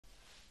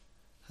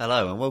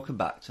Hello and welcome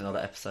back to another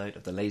episode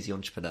of The Lazy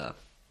Entrepreneur.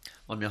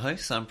 I'm your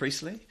host, Sam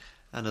Priestley,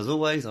 and as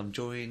always I'm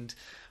joined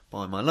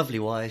by my lovely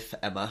wife,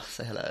 Emma.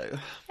 Say hello.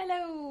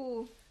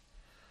 Hello.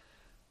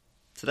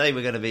 Today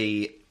we're going to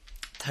be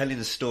telling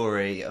the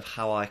story of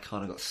how I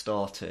kind of got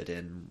started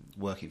in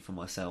working for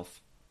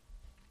myself.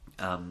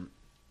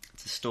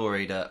 It's a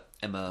story that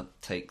Emma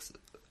takes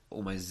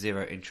almost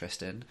zero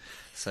interest in,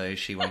 so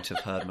she won't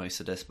have heard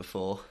most of this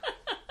before.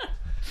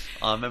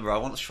 I remember I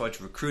once tried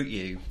to recruit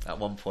you at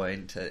one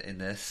point in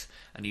this,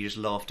 and you just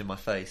laughed in my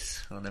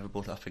face, and I never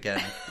brought it up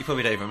again. You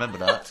probably don't even remember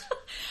that.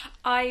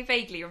 I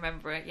vaguely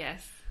remember it,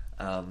 yes.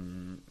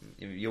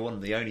 You're one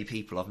of the only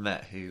people I've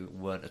met who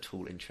weren't at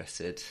all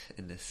interested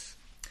in this.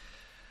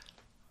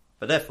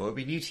 But therefore, it'll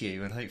be new to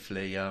you, and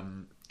hopefully,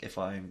 if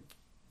I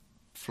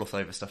floss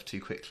over stuff too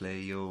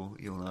quickly, you'll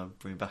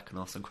bring me back and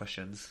ask some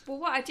questions. Well,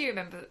 what I do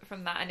remember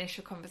from that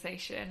initial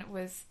conversation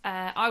was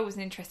I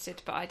wasn't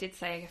interested, but I did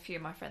say a few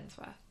of my friends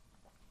were.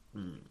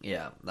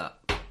 Yeah,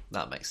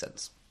 that makes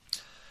sense.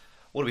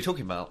 What are we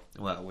talking about?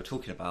 Well, we're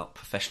talking about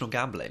professional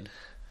gambling,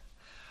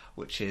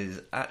 which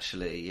is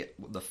actually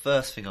the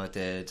first thing I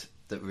did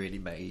that really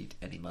made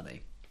any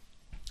money.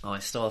 I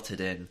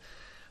started in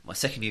my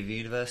second year of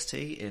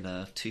university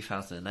in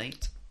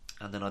 2008,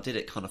 and then I did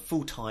it kind of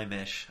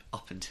full-time-ish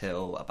up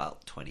until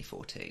about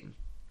 2014.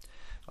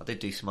 I did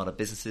do some other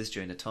businesses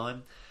during the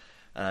time.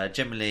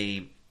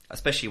 Generally,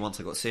 especially once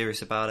I got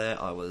serious about it,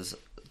 I was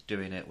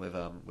doing it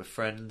with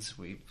friends.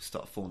 We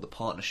formed a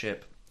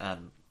partnership,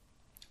 and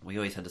we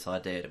always had this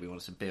idea that we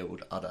wanted to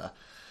build other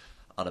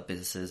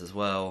businesses as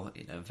well,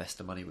 invest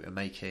the money we were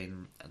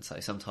making. And so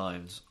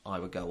sometimes I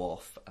would go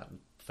off and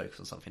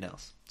focus on something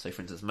else. So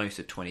for instance, most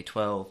of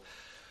 2012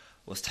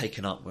 was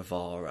taken up with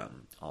our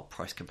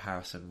price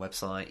comparison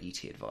website,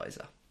 ET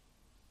Advisor.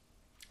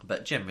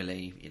 But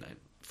generally,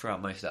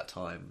 throughout most of that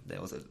time, there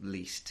was at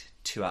least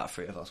 2 out of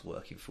 3 of us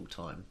working full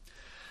time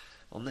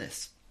on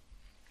this.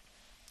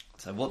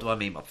 So what do I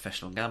mean by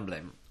professional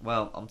gambling?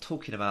 Well, I'm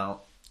talking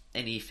about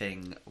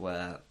anything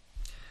where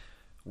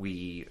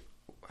we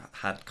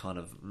had kind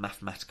of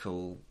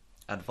mathematical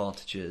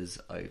advantages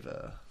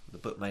over the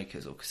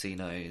bookmakers or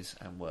casinos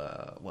and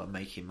were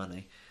making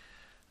money.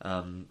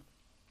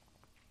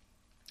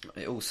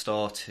 It all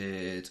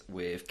started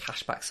with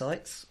cashback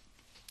sites.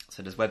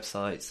 So there's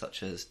websites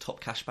such as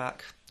Top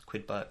Cashback,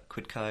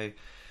 Quidco,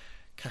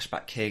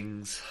 Cashback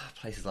Kings,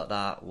 places like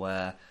that,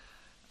 where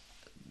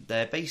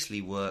they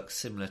basically work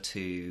similar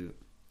to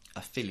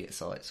affiliate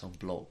sites on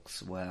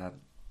blogs, where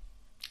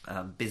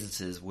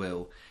businesses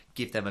will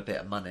give them a bit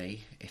of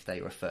money if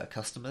they refer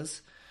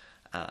customers,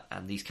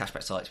 and these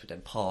cashback sites would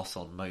then pass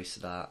on most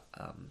of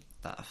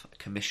that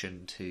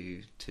commission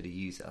to the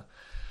user.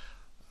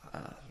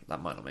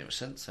 That might not make much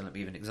sense, so let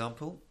me give an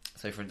example.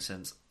 So for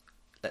instance,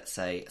 let's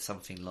say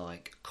something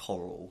like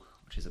Coral,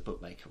 which is a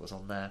bookmaker, was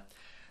on there.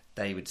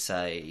 They would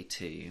say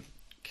to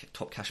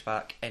Top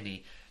Cashback,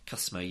 any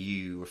customer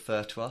you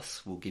refer to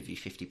us will give you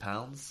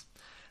 £50,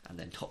 and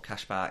then Top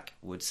Cashback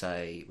would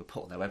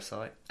put on their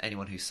website,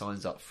 anyone who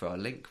signs up for our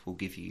link will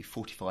give you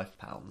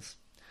 £45.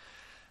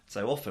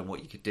 So often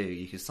what you could do,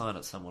 you could sign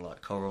up someone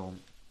like Coral.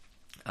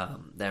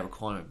 Their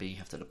requirement would be you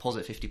have to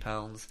deposit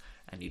 £50,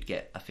 and you'd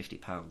get a £50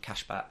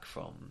 cashback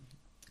from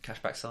the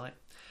cashback site,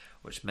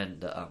 which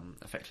meant that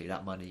effectively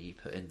that money you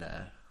put in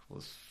there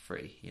was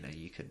free.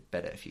 You could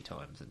bet it a few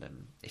times, and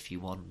then if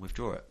you won,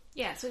 withdraw it.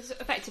 Yeah, so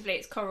effectively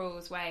it's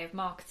Coral's way of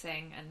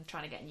marketing and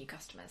trying to get new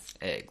customers.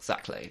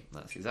 Exactly,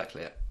 that's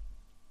exactly it.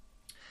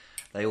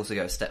 They also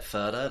go a step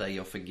further. They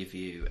often give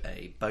you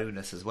a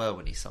bonus as well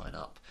when you sign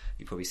up.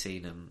 You've probably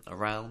seen them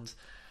around.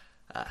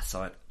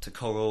 Sign to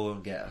Coral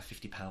and get a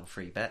 £50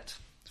 free bet,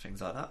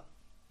 things like that.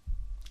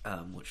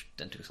 Which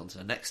then took us on to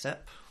the next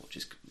step, which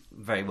is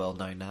very well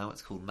known now.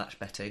 It's called match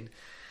betting,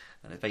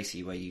 and it's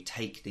basically where you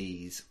take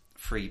these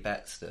free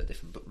bets that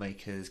different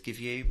bookmakers give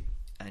you,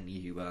 and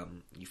you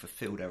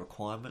fulfil their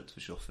requirements,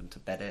 which is often to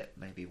bet it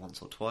maybe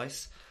once or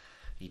twice.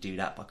 You do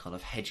that by kind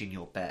of hedging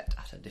your bet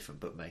at a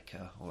different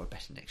bookmaker or a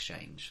betting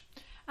exchange.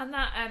 And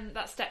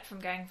that step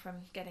from going from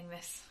getting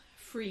this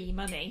free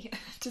money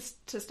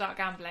to start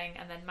gambling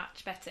and then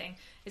match betting,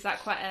 is that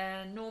quite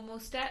a normal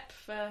step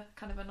for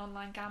kind of an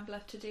online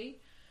gambler to do?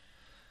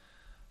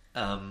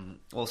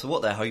 Well, so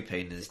what they're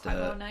hoping is quite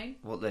well known.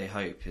 What they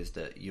hope is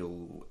that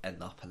you'll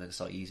end up and then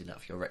start using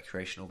that for your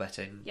recreational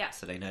betting. Yeah.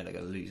 So they know they're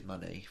going to lose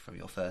money from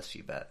your first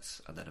few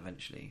bets, and then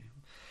eventually.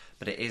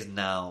 But it is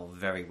now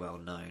very well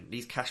known.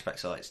 These cashback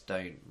sites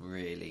don't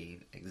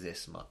really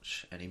exist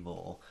much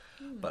anymore,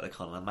 but the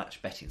kind of a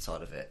match betting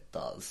side of it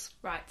does.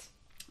 Right.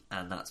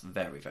 And that's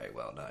very, very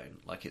well known.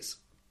 Like, it's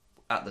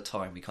at the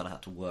time we kind of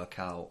had to work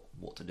out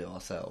what to do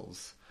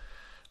ourselves.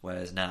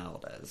 Whereas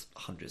now there's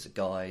hundreds of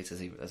guides.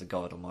 There's a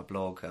guide on my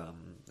blog.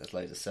 There's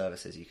loads of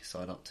services you can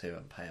sign up to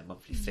and pay a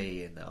monthly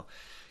fee, and they'll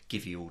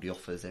give you all the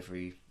offers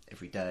every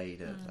day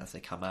as they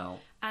come out.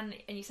 And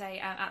you say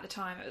at the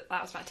time,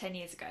 that was about 10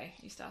 years ago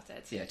you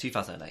started. Yeah,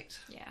 2008.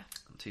 Yeah.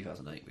 In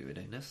 2008 we were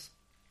doing this.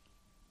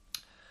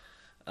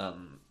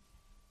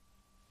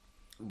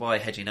 By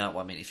hedging out,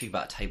 well, I mean, if you think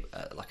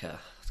about like a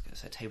going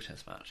to say table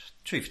tennis match.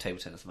 True for table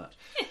tennis match.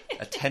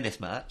 A tennis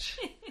match,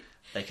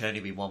 there can only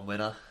be one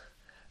winner.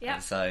 Yeah.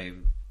 And so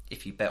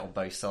if you bet on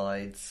both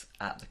sides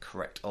at the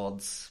correct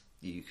odds,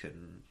 you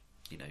can,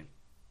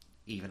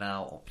 even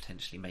out or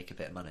potentially make a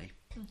bit of money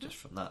just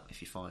from that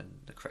if you find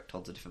the correct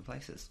odds at different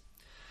places.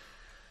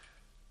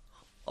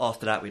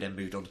 After that, we then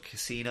moved on to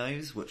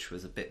casinos, which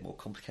was a bit more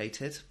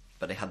complicated,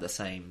 but they had the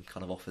same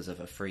kind of offers of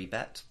a free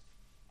bet,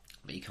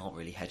 but you can't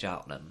really hedge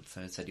out on them.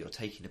 So instead, you're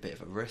taking a bit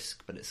of a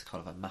risk, but it's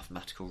kind of a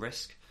mathematical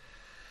risk.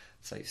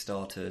 So you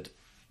started,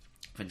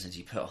 for instance,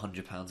 you put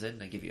 £100 in,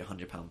 they give you a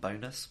 £100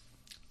 bonus.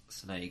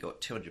 So now you've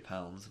got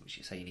 £200, which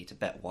you say you need to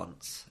bet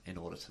once in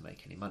order to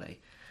make any money.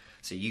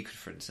 So you could,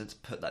 for instance,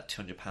 put that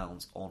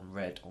 £200 on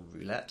red on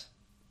roulette.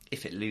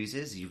 If it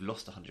loses, you've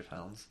lost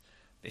 £100.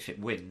 If it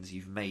wins,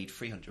 you've made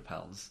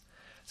 £300.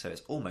 So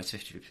it's almost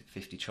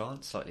 50-50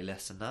 chance, slightly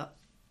less than that.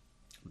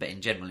 But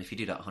in general, if you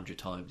do that 100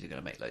 times, you're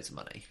going to make loads of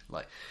money.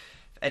 Like,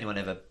 if anyone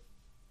ever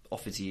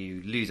offers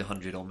you lose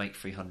 100 or make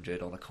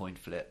 300 on a coin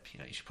flip,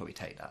 you should probably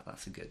take that.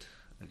 That's a good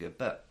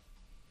bet.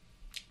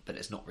 But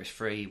it's not risk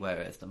free,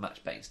 whereas the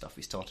match betting stuff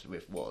we started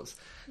with was.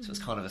 So it's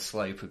kind of a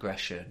slow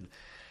progression.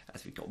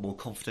 As we got more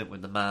confident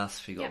with the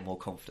maths, we got more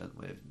confident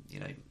with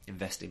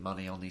investing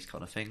money on these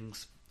kind of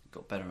things. It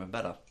got better and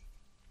better.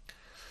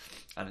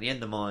 And at the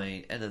end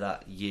of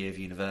that year of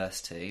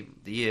university,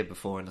 the year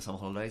before in the summer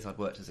holidays, I'd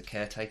worked as a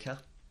caretaker,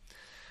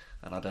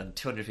 and I'd done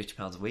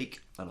 £250 a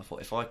week. And I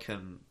thought, if I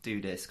can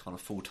do this kind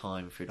of full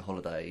time through the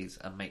holidays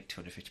and make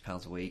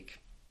 £250 a week,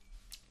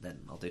 then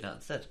I'll do that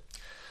instead.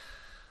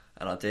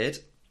 And I did,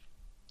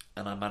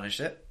 and I managed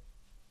it,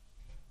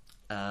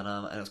 and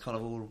it was kind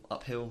of all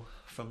uphill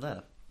from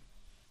there.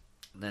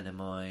 And then in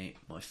my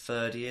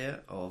third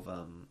year of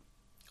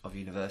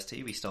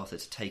university, we started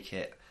to take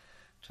it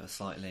to a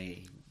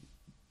slightly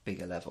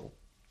bigger level.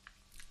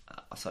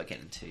 I started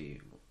getting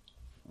into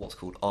what's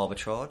called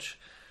arbitrage,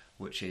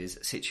 which is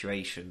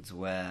situations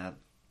where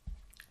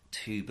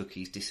two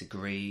bookies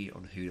disagree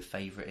on who the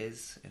favourite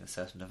is in a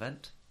certain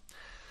event.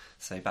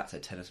 So back to a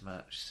tennis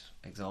match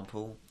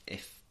example,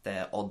 if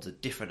their odds are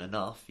different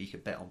enough, you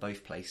could bet on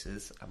both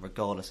places, and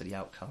regardless of the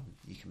outcome,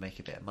 you can make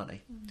a bit of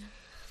money.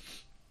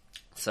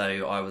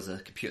 So I was a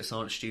computer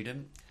science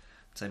student,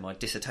 so my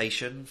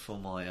dissertation for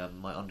my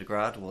my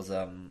undergrad was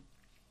on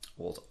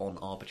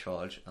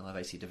arbitrage, and I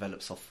basically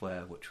developed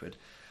software which would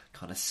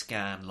kind of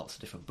scan lots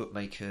of different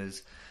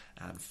bookmakers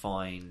and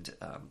find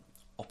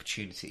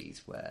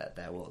opportunities where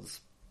there were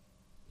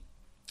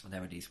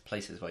these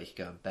places where you could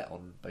go and bet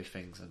on both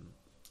things and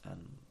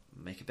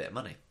make a bit of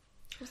money.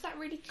 Was that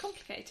really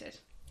complicated?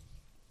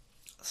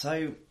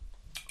 So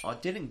I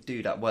didn't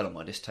do that well on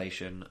my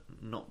dissertation,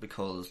 not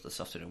because the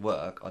stuff didn't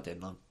work. I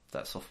didn't know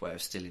that software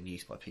is still in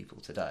use by people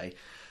today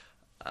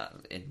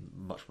in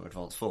much more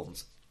advanced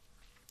forms.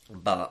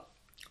 But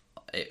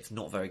it's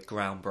not very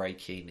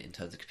groundbreaking in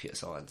terms of computer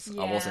science.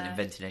 Yeah. I wasn't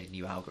inventing any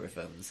new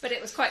algorithms. But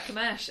it was quite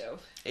commercial.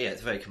 Yeah,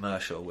 it's very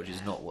commercial, which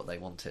is not what they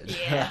wanted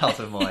Yeah. out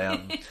of my...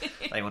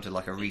 they wanted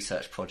like a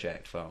research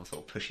project where I'm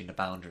sort of pushing the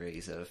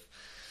boundaries of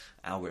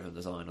algorithm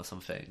design or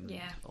something.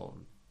 Yeah. Or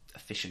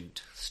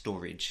efficient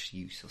storage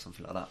use or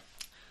something like that.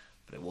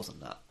 But it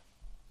wasn't that.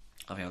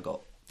 I think I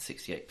got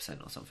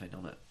 68% or something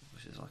on it,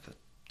 which is like a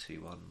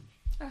 2-1.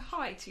 A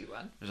high 2-1.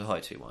 It was a high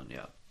 2-1,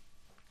 yeah.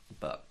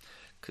 But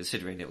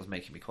considering it was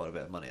making me quite a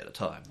bit of money at the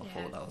time, I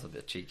thought that was a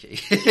bit cheeky.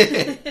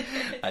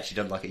 Actually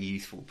done like a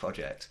useful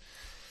project.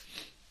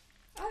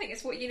 I think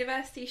it's what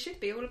university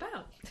should be all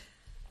about.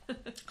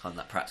 Kind of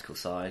that practical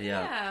side,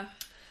 yeah.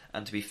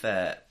 And to be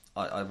fair,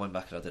 I went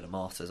back and I did a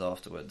master's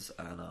afterwards,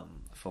 and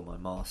for my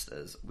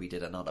master's we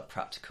did another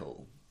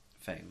practical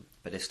thing,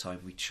 but this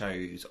time we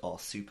chose our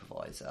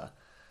supervisor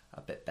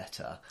a bit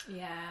better.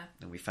 Yeah.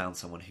 And we found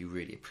someone who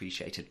really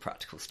appreciated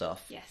practical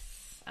stuff.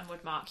 Yes, and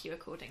would mark you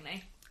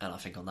accordingly. And I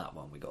think on that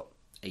one we got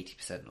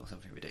 80% or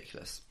something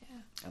ridiculous. Yeah.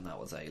 And that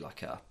was a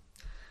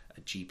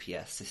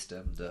GPS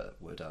system that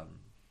would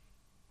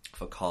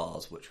for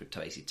cars, which would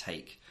basically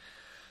take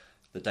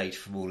the data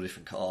from all the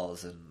different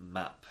cars and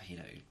map,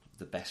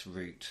 the best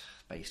route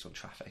based on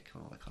traffic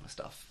and all that kind of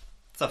stuff.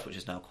 Stuff which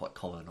is now quite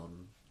common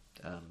on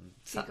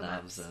sat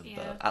navs,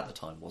 but at the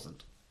time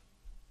wasn't.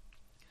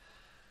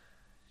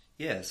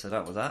 Yeah, so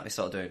that was that. We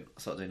started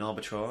doing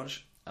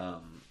arbitrage,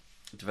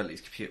 develop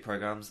these computer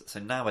programs. So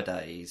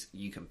nowadays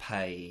you can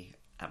pay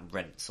and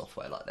rent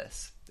software like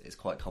this. It's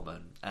quite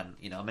common. And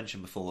I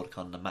mentioned before the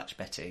kind of match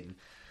betting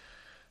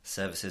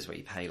services where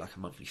you pay like a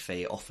monthly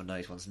fee. Often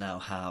those ones now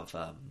have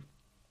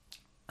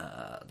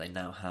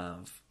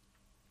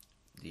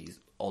these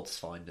odds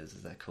finders,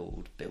 as they're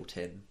called, built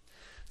in,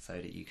 so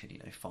that you can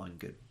find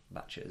good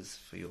matches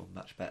for your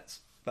match bets.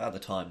 But at the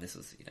time, this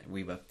was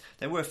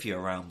there were a few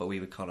around, but we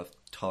were kind of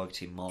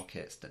targeting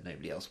markets that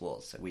nobody else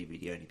was, so we were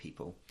the only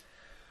people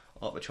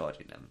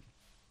arbitraging them.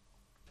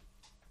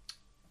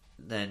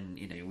 Then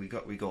we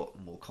got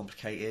more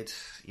complicated.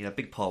 A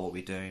big part of what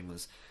we were doing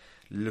was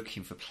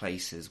looking for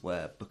places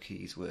where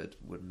bookies would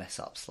mess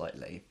up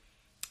slightly.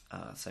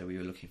 So we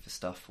were looking for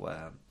stuff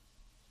where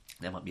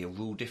there might be a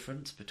rule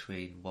difference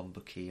between one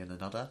bookie and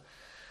another,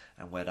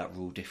 and where that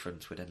rule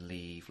difference would then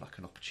leave like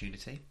an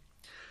opportunity.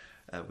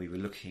 We were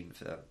looking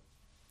for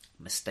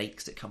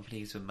mistakes that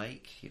companies would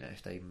make,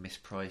 if they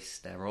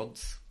mispriced their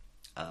odds.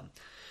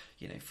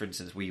 For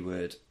instance, we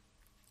would,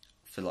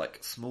 for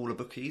like smaller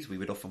bookies, we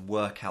would often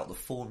work out the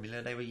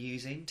formula they were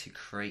using to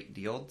create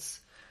the odds.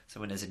 So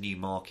when there's a new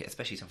market,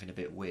 especially something a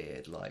bit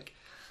weird, like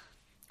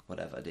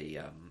whatever, the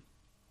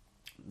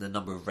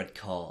number of red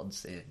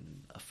cards in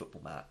a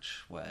football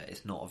match, where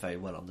it's not a very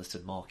well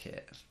understood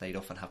market, they'd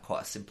often have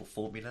quite a simple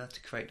formula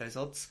to create those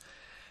odds.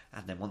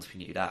 And then once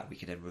we knew that, we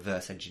could then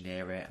reverse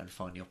engineer it and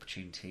find the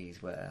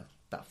opportunities where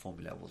that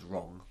formula was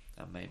wrong,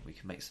 and we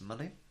could make some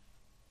money.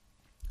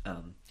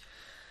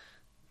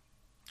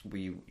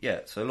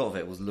 So a lot of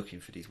it was looking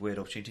for these weird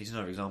opportunities.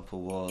 Another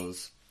example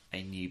was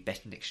a new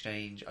betting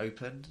exchange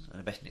opened, and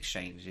a betting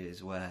exchange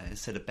is where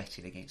instead of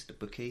betting against a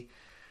bookie,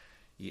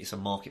 it's a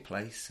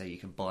marketplace, so you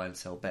can buy and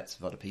sell bets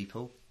with other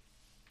people.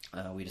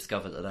 We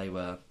discovered that they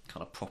were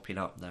kind of propping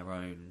up their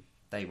own.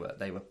 They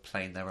were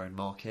playing their own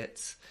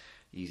markets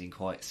using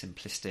quite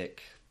simplistic,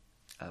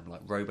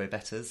 like robo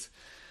betters.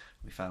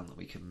 We found that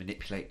we could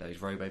manipulate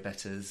those robo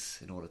betters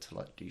in order to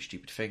like do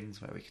stupid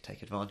things where we could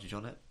take advantage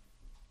on it.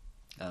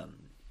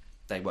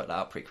 They worked that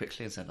out pretty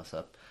quickly and sent us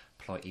a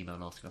polite email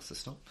asking us to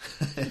stop.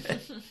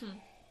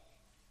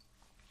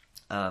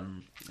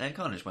 And it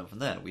kind of just went from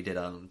there. We did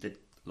a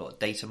lot of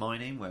data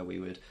mining where we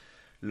would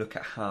look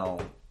at how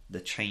the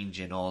change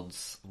in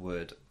odds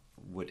would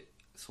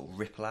sort of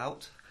ripple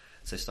out.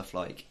 So stuff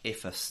like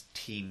if a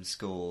team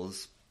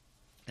scores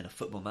in a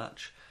football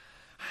match,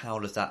 how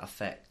does that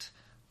affect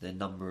the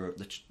number of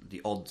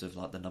the odds of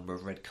like the number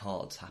of red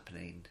cards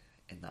happening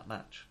in that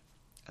match?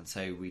 And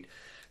so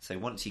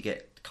once you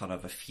get kind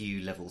of a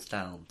few levels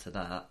down to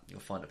that,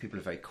 you'll find that people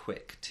are very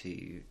quick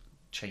to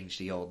change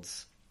the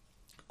odds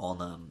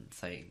on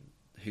saying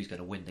who's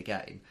going to win the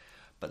game,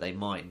 but they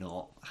might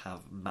not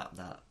have mapped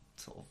that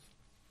sort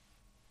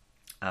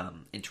of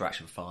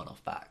interaction far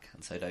enough back,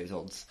 and so the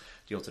odds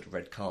of the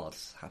red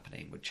cards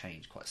happening would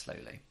change quite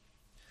slowly.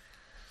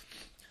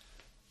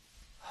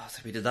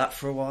 So we did that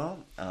for a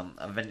while.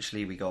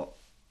 Eventually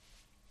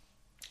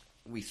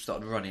we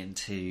started running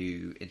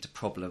into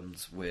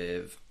problems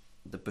with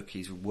the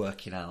bookies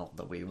working out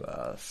that we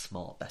were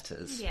smart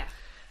bettors,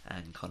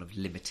 and kind of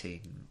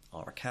limiting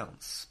our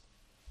accounts.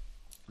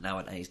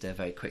 Nowadays they're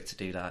very quick to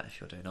do that.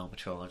 If you're doing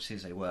arbitrage, as soon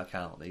as they work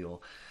out that you're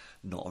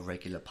not a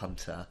regular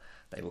punter,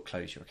 they will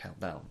close your account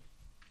down,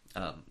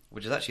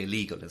 which is actually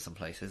illegal in some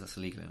places. That's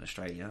illegal in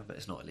Australia, but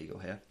it's not illegal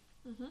here.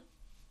 And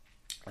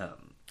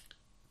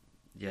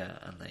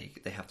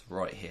they have the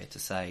right here to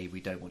say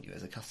we don't want you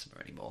as a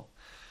customer anymore.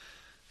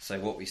 So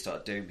what we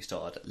started doing, we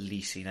started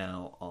leasing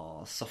out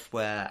our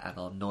software and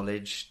our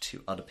knowledge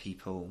to other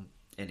people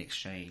in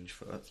exchange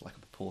for like a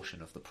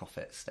proportion of the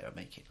profits they were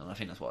making. And I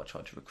think that's what I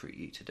tried to recruit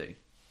you to do.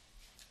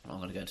 I'm not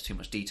going to go into too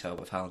much detail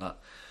with how that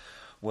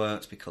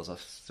works because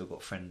I've still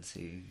got friends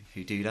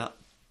who do that.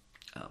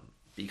 But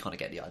you kind of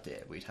get the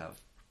idea. We'd have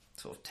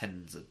sort of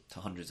tens to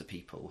hundreds of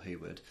people who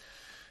would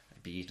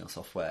be using our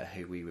software,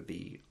 who we would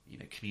be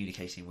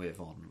communicating with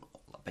on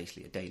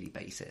basically a daily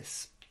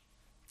basis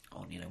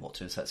on what to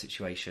do in certain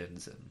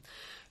situations, and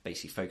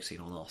basically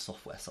focusing on our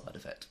software side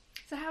of it.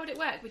 So how would it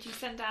work? Would you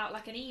send out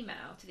like an email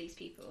to these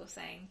people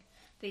saying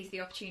these are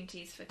the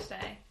opportunities for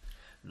today?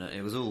 No,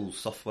 it was all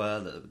software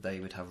that they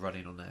would have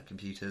running on their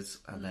computers,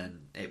 and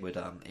then it would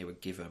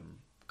give them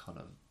kind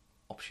of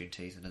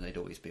opportunities, and then they'd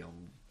always be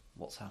on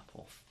WhatsApp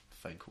or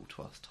phone call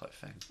to us type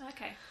thing.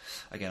 Okay.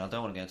 Again, I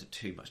don't want to go into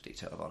too much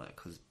detail about it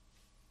because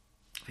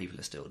people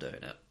are still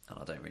doing it, and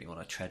I don't really want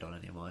to tread on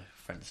any of my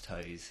friends'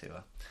 toes who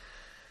are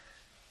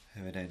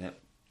doing it.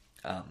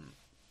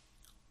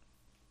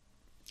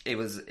 It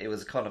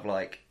was kind of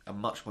like a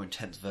much more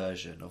intense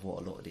version of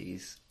what a lot of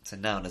these. So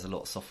now there's a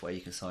lot of software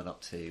you can sign up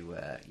to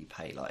where you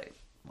pay like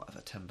whatever,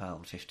 £10,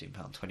 £15,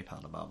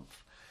 £20 a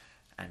month,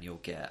 and you'll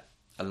get,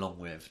 along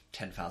with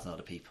 10,000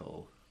 other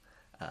people,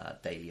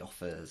 daily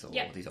offers or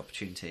these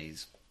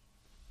opportunities.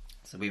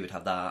 So we would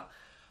have that,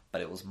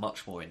 but it was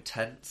much more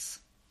intense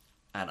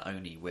and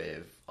only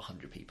with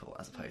 100 people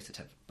as opposed to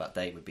 10. But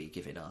they would be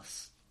giving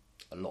us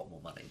a lot more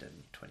money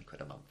than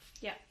 £20 a month.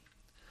 Yeah.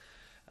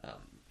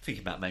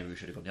 Thinking about maybe we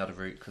should have gone the other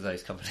route because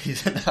those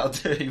companies are now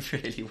doing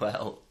really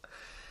well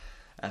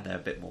and they're a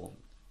bit more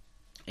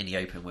in the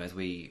open, whereas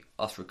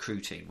us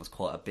recruiting was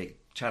quite a big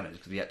challenge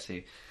because we had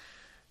to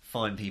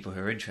find people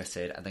who are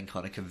interested and then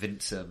kind of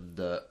convince them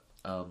that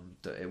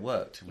it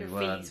worked and we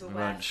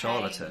weren't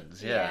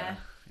charlatans. Yeah,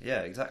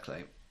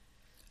 exactly.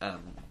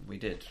 We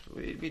did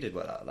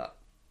work out of that.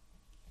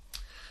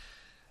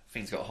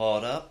 Things got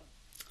harder.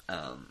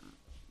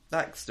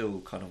 That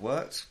still kind of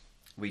worked.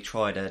 We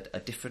tried a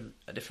different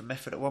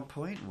method at one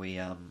point.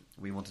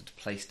 We wanted to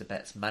place the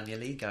bets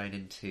manually going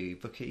into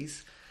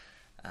bookies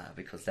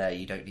because there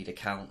you don't need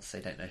accounts. They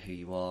don't know who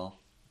you are,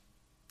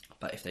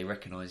 but if they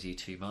recognise you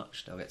too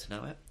much, they'll get to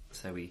know it.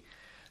 So we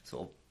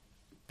sort of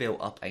built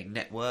up a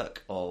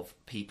network of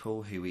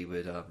people who we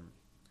would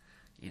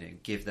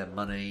give them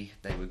money.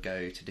 They would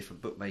go to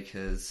different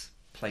bookmakers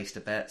place the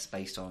bets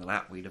based on an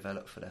app we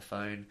developed for their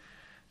phone,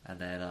 and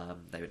then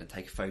they would then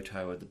take a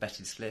photo of the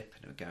betting slip,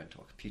 and it would go into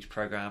a computer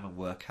program and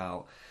work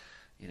out,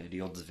 you know,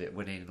 the odds of it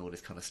winning and all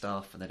this kind of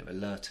stuff, and then it would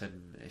alert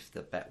them if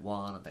the bet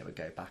won, and they would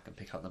go back and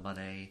pick up the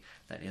money.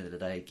 Then at the end of the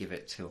day, give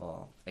it to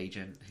our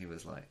agent, who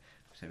was like,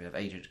 so we have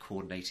agents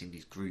coordinating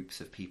these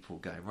groups of people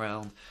going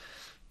around,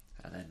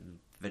 and then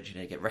eventually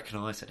they get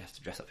recognised, so they have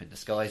to dress up in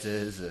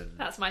disguises, and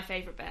that's my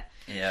favourite bit.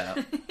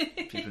 Yeah,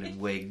 people in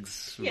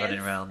wigs Yes. running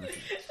around.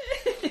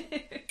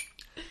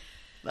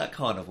 That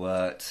kind of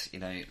worked. You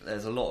know,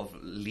 there's a lot of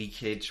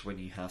leakage when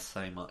you have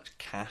so much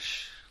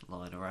cash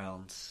lying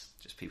around,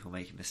 just people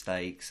making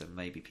mistakes and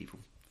maybe people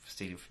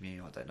stealing from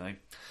you, I don't know.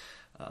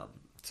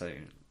 So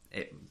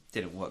it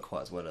didn't work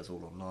quite as well as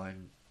all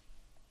online.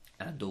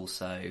 And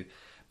also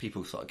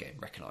people started getting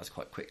recognised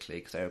quite quickly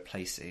because they were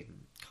placing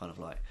kind of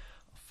like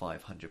a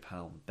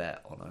 £500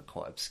 bet on a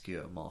quite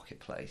obscure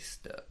marketplace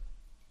that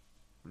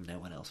no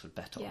one else would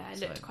bet on. Yeah, it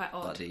looked quite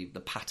odd. Like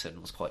the pattern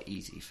was quite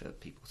easy for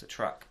people to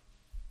track.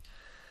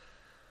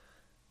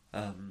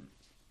 And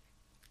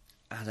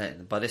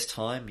then by this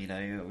time, you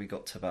know, we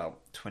got to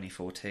about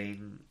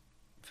 2014,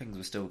 things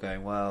were still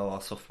going well,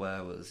 our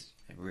software was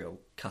real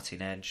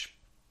cutting edge.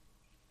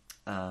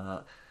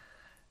 And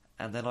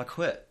then I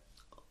quit.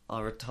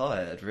 I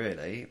retired,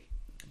 really.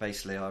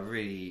 Basically,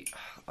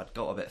 I'd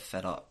got a bit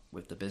fed up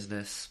with the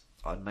business.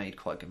 I'd made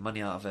quite good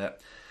money out of it.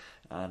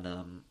 And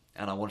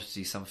I wanted to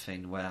do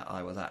something where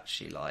I was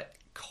actually, like,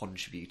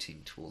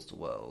 contributing towards the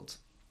world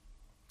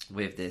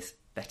with this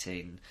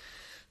betting.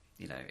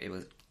 You know, it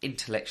was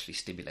intellectually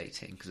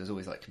stimulating because I was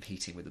always like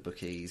competing with the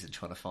bookies and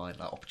trying to find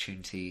like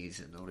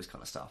opportunities and all this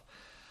kind of stuff.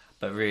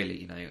 But really,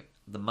 you know,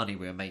 the money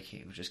we were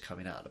making was just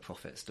coming out of the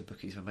profits the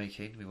bookies were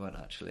making. We weren't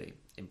actually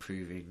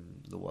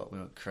improving the work. We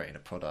weren't creating a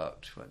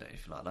product. We weren't doing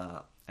anything like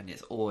that. And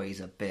it's always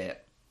a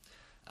bit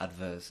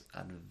adversarial,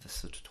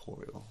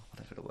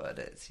 whatever the word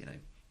is. You know,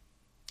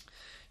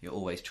 you're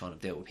always trying to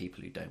deal with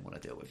people who don't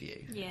want to deal with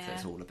you. Yeah. So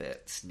it's all a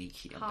bit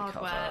sneaky Hard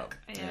undercover. work.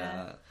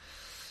 Yeah.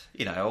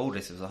 You know, all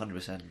this was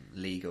 100%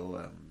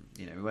 legal.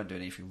 You know, we weren't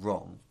doing anything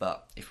wrong,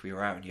 but if we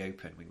were out in the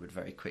open, we would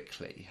very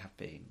quickly have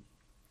been,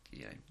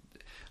 you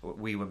know,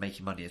 we were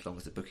making money as long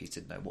as the bookies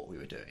didn't know what we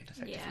were doing,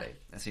 effectively.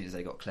 Yeah. As soon as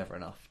they got clever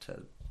enough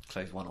to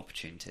close one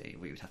opportunity,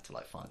 we would have to,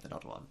 like, find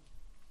another one.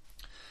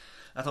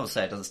 That's not to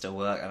say it doesn't still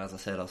work, and as I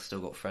said, I've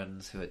still got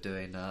friends who are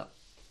doing that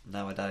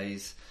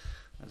nowadays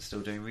and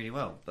still doing really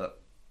well,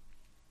 but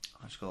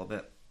I just got a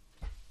bit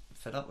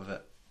fed up with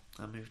it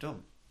and moved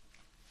on.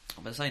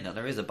 But saying that,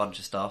 there is a bunch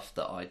of stuff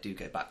that I do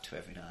go back to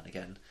every now and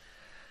again.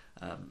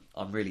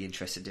 I'm really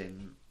interested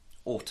in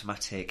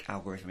automatic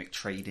algorithmic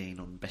trading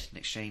on betting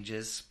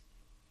exchanges,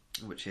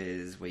 which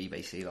is where you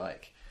basically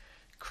like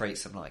create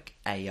some like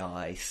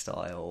AI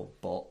style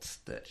bot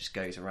that just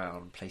goes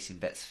around placing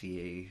bets for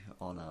you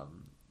on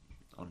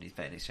these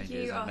betting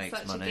exchanges and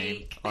makes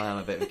money. I am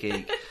a bit of a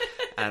geek.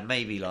 And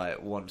maybe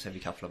like once every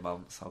couple of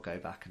months I'll go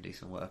back and do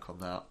some work on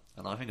that.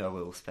 And I think I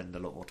will spend a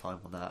lot more time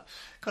on that.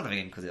 Kind of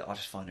again because I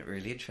just find it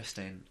really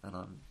interesting, and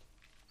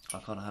I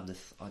kind of have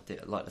this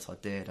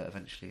idea that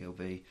eventually it'll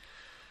be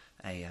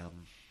a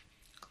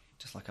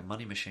just like a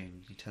money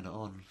machine. You turn it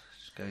on, it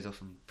just goes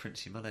off and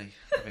prints you money.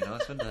 That'd be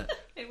nice, wouldn't it?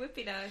 It would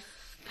be nice.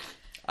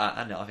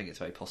 And I think it's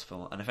very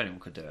possible. And if anyone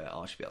could do it,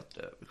 I should be able to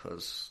do it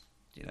because,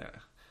 you know,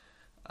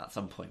 at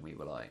some point we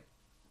were like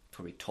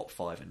probably top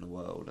 5 in the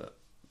world at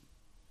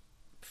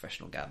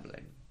professional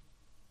gambling.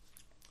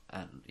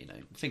 And, you know,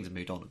 things have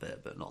moved on a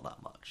bit, but not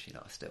that much, you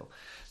know, still.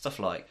 Stuff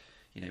like,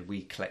 you know,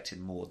 we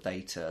collected more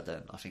data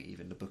than I think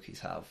even the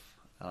bookies have.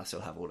 And I still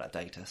have all that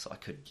data, so I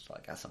could,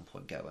 like, at some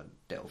point go and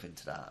delve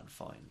into that and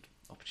find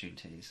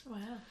opportunities.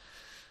 Wow.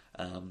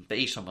 But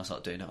each time I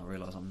start doing it, I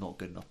realise I'm not a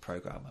good enough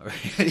programmer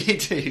really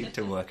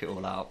to work it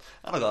all out.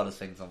 And I've got other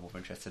things I'm more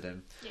interested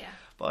in. Yeah.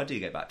 But I do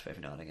go back to it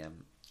every now and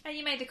again. And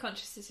you made a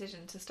conscious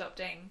decision to stop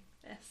doing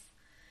this.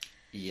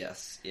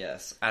 Yes.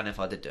 And if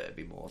I did do it, it'd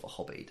be more of a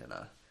hobby than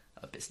a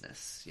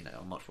business. You know,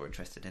 I'm much more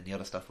interested in the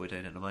other stuff we're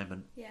doing at the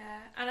moment.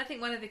 Yeah, and I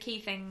think one of the key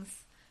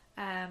things,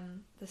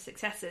 the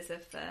successes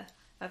of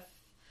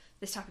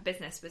this type of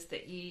business was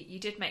that you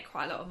did make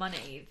quite a lot of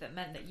money that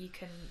meant that you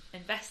can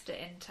invest it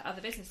into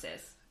other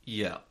businesses.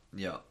 Yeah.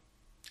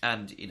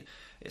 And, you know,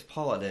 it's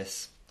part of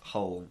this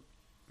whole,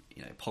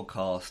 you know,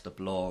 podcast, the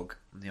blog,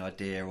 and the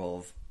idea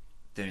of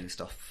doing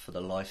stuff for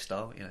the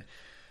lifestyle, you know,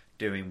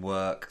 doing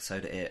work so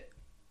that it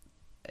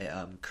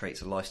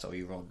creates a lifestyle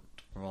you want,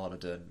 rather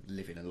than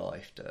living a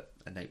life that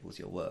enables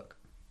your work.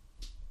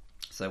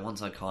 So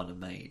once I kind of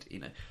made, you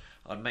know,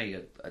 I'd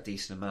made a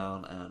decent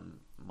amount, and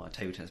my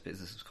table tennis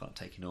business was kind of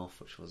taking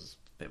off, which was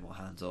a bit more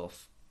hands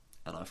off,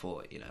 and I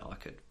thought, you know, I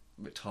could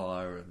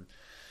retire and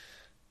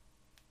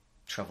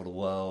travel the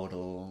world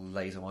or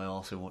laser my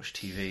arse and watch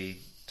TV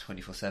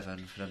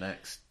 24/7 for the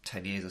next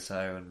 10 years or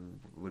so,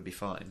 and would be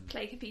fine.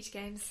 Play computer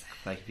games.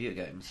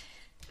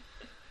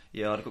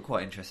 Yeah, I'd got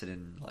quite interested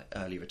in like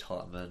early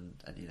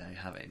retirement and, you know,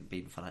 having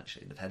been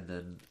financially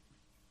independent,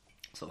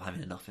 sort of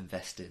having enough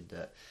invested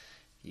that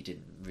you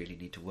didn't really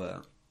need to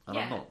work. And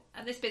yeah, I'm not.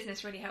 And this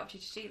business really helped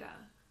you to do that.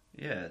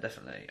 Yeah,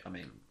 definitely. I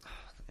mean,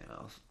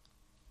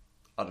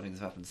 other things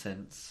have happened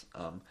since.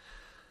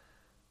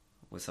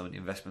 With some of the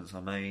investments I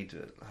made,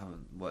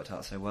 haven't worked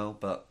out so well,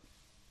 but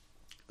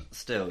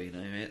still,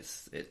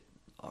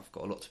 I've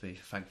got a lot to be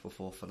thankful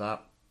for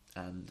that.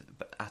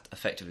 But at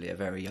effectively a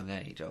very young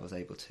age, I was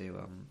able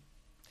to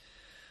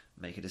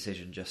make a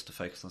decision just to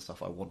focus on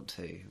stuff I want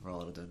to,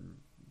 rather than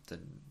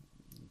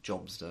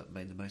jobs that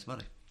made the most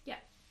money. Yeah.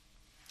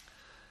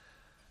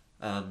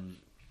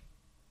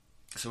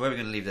 So where we're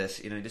going to leave this,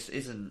 this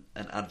isn't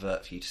an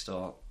advert for you to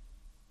start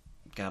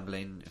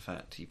gambling. In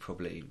fact, you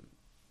probably,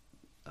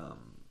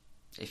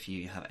 if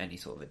you have any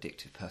sort of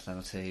addictive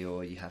personality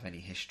or you have any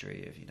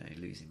history of,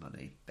 losing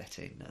money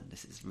betting, and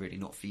this is really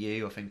not for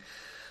you. I think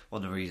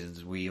one of the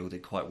reasons we all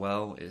did quite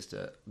well is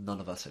that none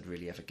of us had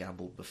really ever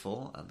gambled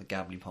before, and the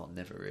gambling part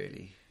never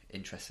really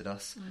interested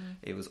us.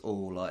 It was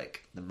all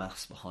like the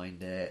maths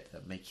behind it,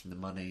 making the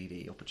money,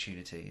 the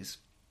opportunities.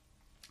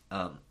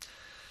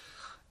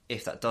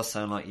 If that does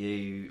sound like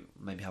you,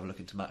 maybe have a look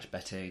into match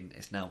betting.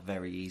 It's now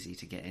very easy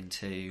to get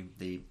into.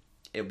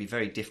 It'll be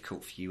very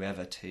difficult for you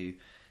ever to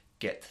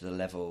get to the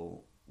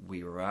level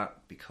we were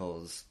at,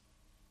 because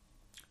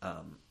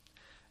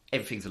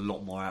everything's a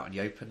lot more out in the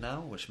open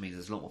now, which means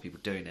there's a lot more people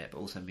doing it, but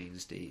also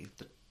means the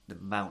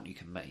amount you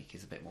can make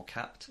is a bit more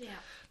capped. Yeah.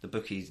 The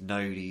bookies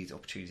know these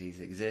opportunities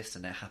exist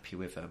and they're happy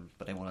with them,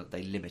 but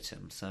they limit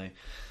them. So,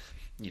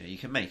 you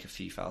can make a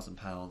few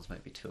 £1,000,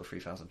 maybe £2,000 or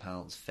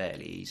 £3,000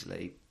 fairly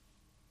easily.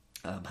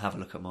 Have a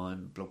look at my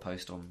blog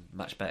post on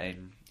match betting.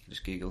 You can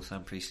just Google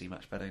Sam Priestley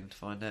match betting to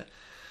find it.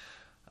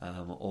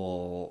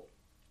 Or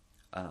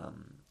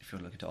if you want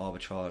to look into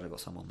Arbitrage, I've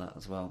got some on that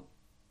as well.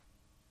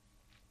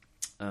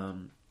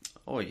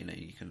 Or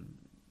you can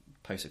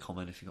post a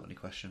comment if you've got any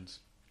questions.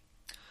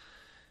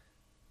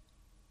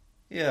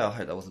 Yeah, I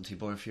hope that wasn't too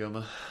boring for you,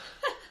 Emma.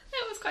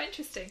 That was quite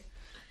interesting.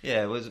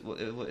 Yeah,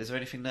 is there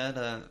anything there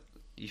that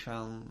you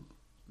found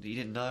that you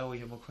didn't know or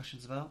you have more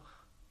questions about?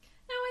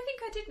 No, I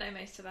think I did know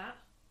most of that.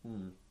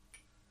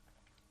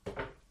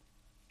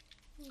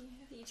 Yeah,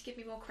 you need to give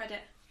me more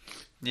credit.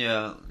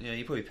 Yeah,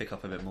 you probably pick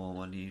up a bit more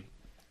when you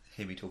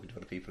hear me talking to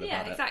other people about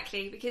it. Yeah,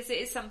 exactly, because it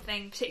is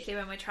something,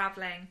 particularly when we're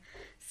travelling,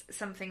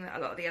 something that a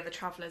lot of the other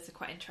travellers are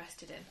quite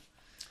interested in.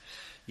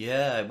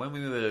 Yeah, when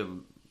we were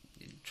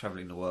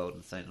travelling the world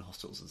and staying in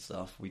hostels and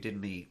stuff, we did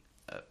meet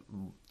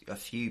a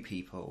few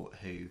people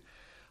who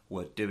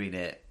were doing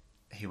it,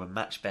 who were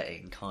match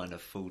betting kind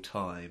of full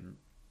time.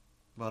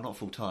 Well, not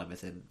full time,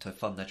 as in to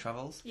fund their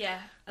travels. Yeah,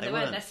 and they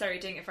weren't necessarily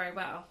doing it very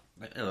well.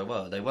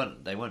 Well, they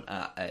weren't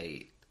at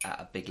a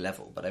big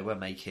level, but they were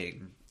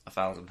making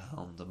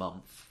 £1,000 a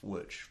month,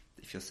 which,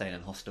 if you're staying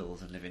in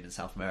hostels and living in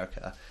South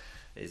America,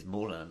 is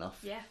more than enough.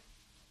 Yeah.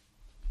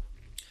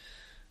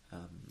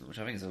 Which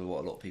I think is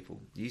what a lot of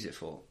people use it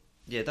for.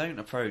 Yeah, don't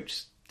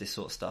approach this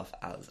sort of stuff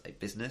as a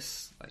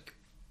business. Like,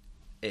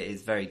 it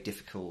is very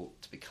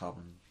difficult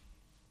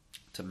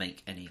to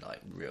make any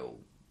real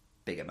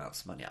big amounts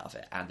of money out of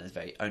it, and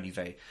there's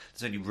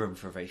only room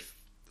for a very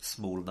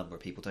small number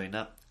of people doing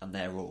that, and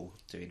they're all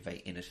doing very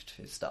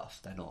innovative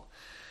stuff. They're not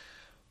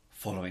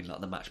following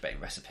the match betting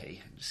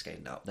recipe and just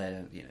scaling up.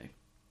 They're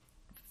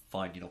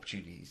finding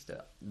opportunities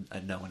that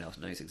no one else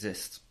knows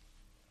exist.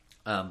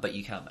 But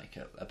you can make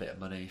a bit of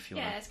money if you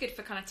want. Yeah, it's good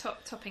for kind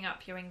of topping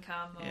up your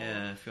income. Or...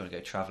 Yeah, if you want to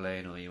go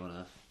travelling or you want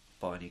to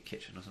buy a new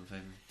kitchen or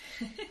something,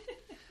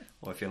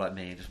 or if you're like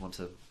me and just want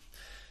to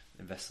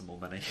invest some more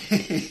money.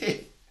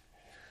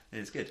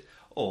 It's good.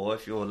 Or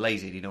if you're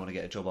lazy and you don't want to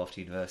get a job after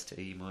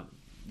university, you might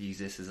use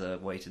this as a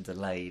way to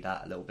delay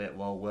that a little bit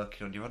while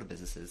working on your other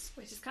businesses.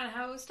 Which is kind of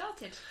how it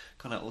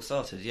all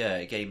started. Yeah.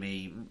 It gave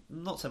me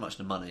not so much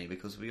the money,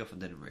 because we often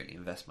didn't really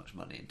invest much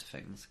money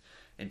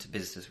into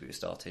businesses we were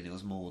starting. It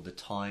was more the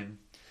time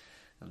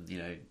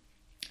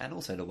and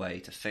also the way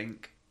to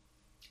think.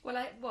 Well,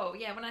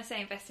 when I say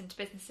invest into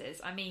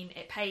businesses, I mean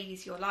it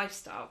pays your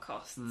lifestyle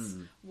costs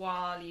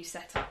while you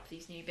set up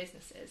these new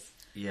businesses.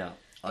 Yeah.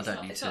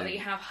 It's not that you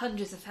have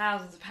hundreds of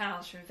thousands of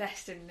pounds to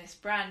invest in this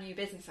brand new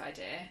business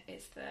idea.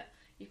 It's that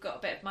you've got a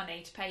bit of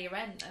money to pay your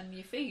rent and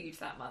your food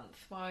that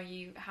month, while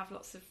you have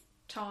lots of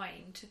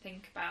time to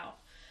think about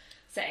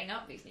setting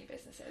up these new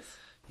businesses.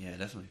 Yeah,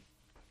 definitely.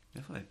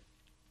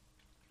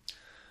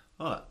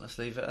 Alright, let's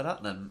leave it at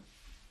that then.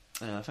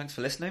 Thanks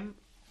for listening.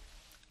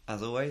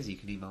 As always, you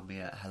can email me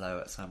at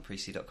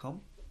hello@sampriestley.com.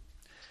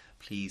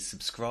 Please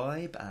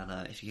subscribe,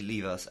 and if you could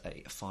leave us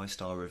a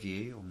 5-star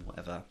review on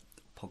whatever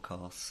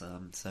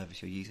podcast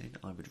service you're using,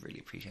 I would really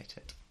appreciate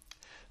it.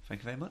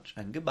 Thank you very much,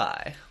 and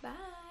goodbye. Bye.